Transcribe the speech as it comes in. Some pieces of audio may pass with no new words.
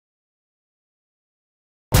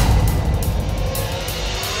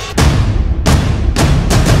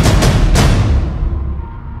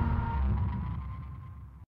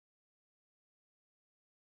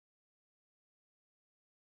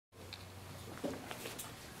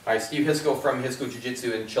Hi, Steve Hiscoe from Hiscoe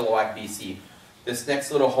Jiu-Jitsu in Chilliwack BC. This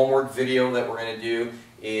next little homework video that we're going to do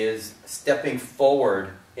is stepping forward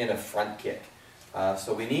in a front kick.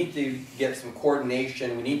 So we need to get some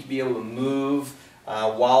coordination. We need to be able to move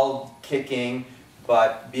while kicking,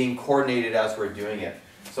 but being coordinated as we're doing it.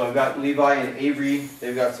 So I've got Levi and Avery.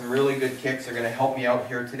 They've got some really good kicks. They're going to help me out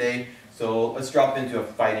here today. So let's drop into a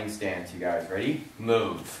fighting stance, you guys. Ready?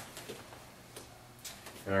 Move.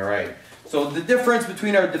 All right. So the difference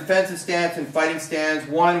between our defensive stance and fighting stance,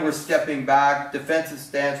 one, we're stepping back. Defensive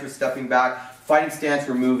stance, we're stepping back. Fighting stance,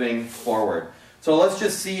 we're moving forward. So let's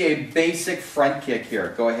just see a basic front kick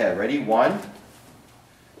here. Go ahead. Ready? 1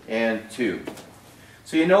 and 2.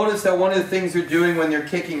 So you notice that one of the things they're doing when they're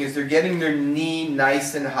kicking is they're getting their knee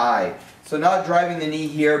nice and high. So not driving the knee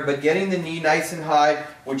here, but getting the knee nice and high,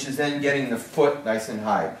 which is then getting the foot nice and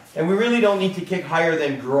high. And we really don't need to kick higher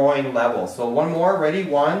than groin level. So one more. Ready?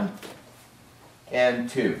 1 and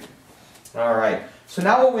 2. All right. So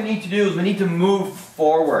now what we need to do is we need to move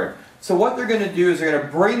forward. So what they're going to do is they're going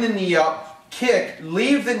to bring the knee up, kick,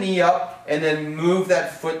 leave the knee up, and then move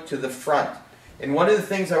that foot to the front. And one of the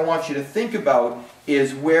things I want you to think about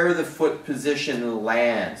is where the foot position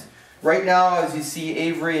lands. Right now, as you see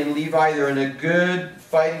Avery and Levi, they're in a good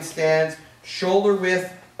fighting stance, shoulder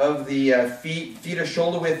width of the feet are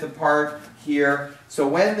shoulder width apart here. So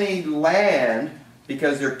when they land,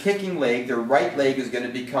 because their kicking leg, their right leg is going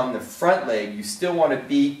to become the front leg, you still want to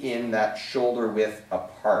be in that shoulder width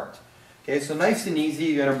apart. Okay, so nice and easy.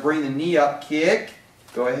 You're going to bring the knee up, kick,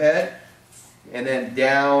 go ahead, and then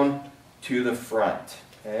down to the front.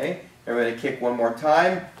 Okay, everybody kick one more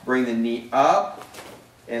time, bring the knee up,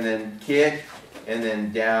 and then kick, and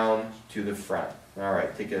then down to the front. All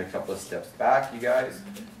right, take it a couple of steps back, you guys.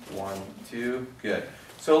 1, 2, good.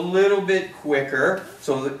 So a little bit quicker.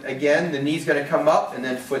 So again, the knee's going to come up and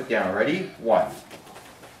then foot down. Ready? 1,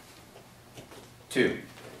 2.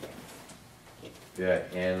 Good.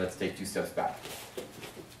 And let's take 2 steps back.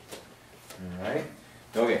 All right.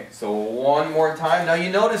 Okay, so one more time. Now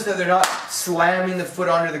you notice that they're not slamming the foot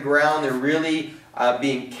onto the ground. They're really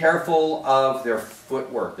being careful of their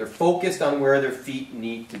footwork. They're focused on where their feet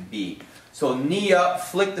need to be. So knee up,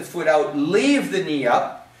 flick the foot out, leave the knee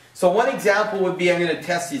up. So one example would be, I'm going to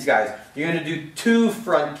test these guys. You're going to do 2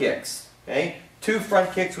 front kicks. Okay? 2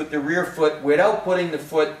 front kicks with the rear foot without putting the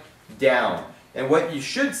foot down. And what you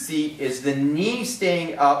should see is the knee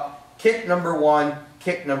staying up, kick number 1,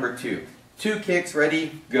 kick number 2. 2 kicks,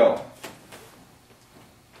 ready, go.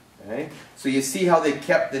 Okay? So you see how they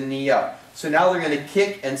kept the knee up. So now they're going to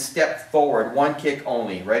kick and step forward. 1 kick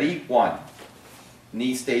only. Ready? 1.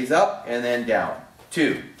 Knee stays up and then down.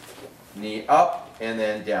 2. Knee up and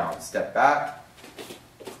then down. Step back.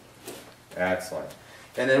 Excellent.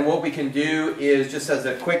 And then what we can do is, just as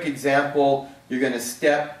a quick example, you're going to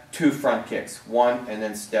step 2 front kicks. 1 and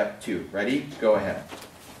then step 2. Ready? Go ahead.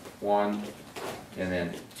 1 and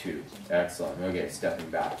then 2. Excellent. Okay, stepping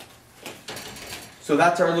back. So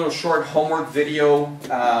that's our little short homework video,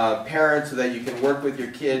 parents, so that you can work with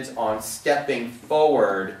your kids on stepping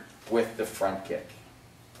forward with the front kick.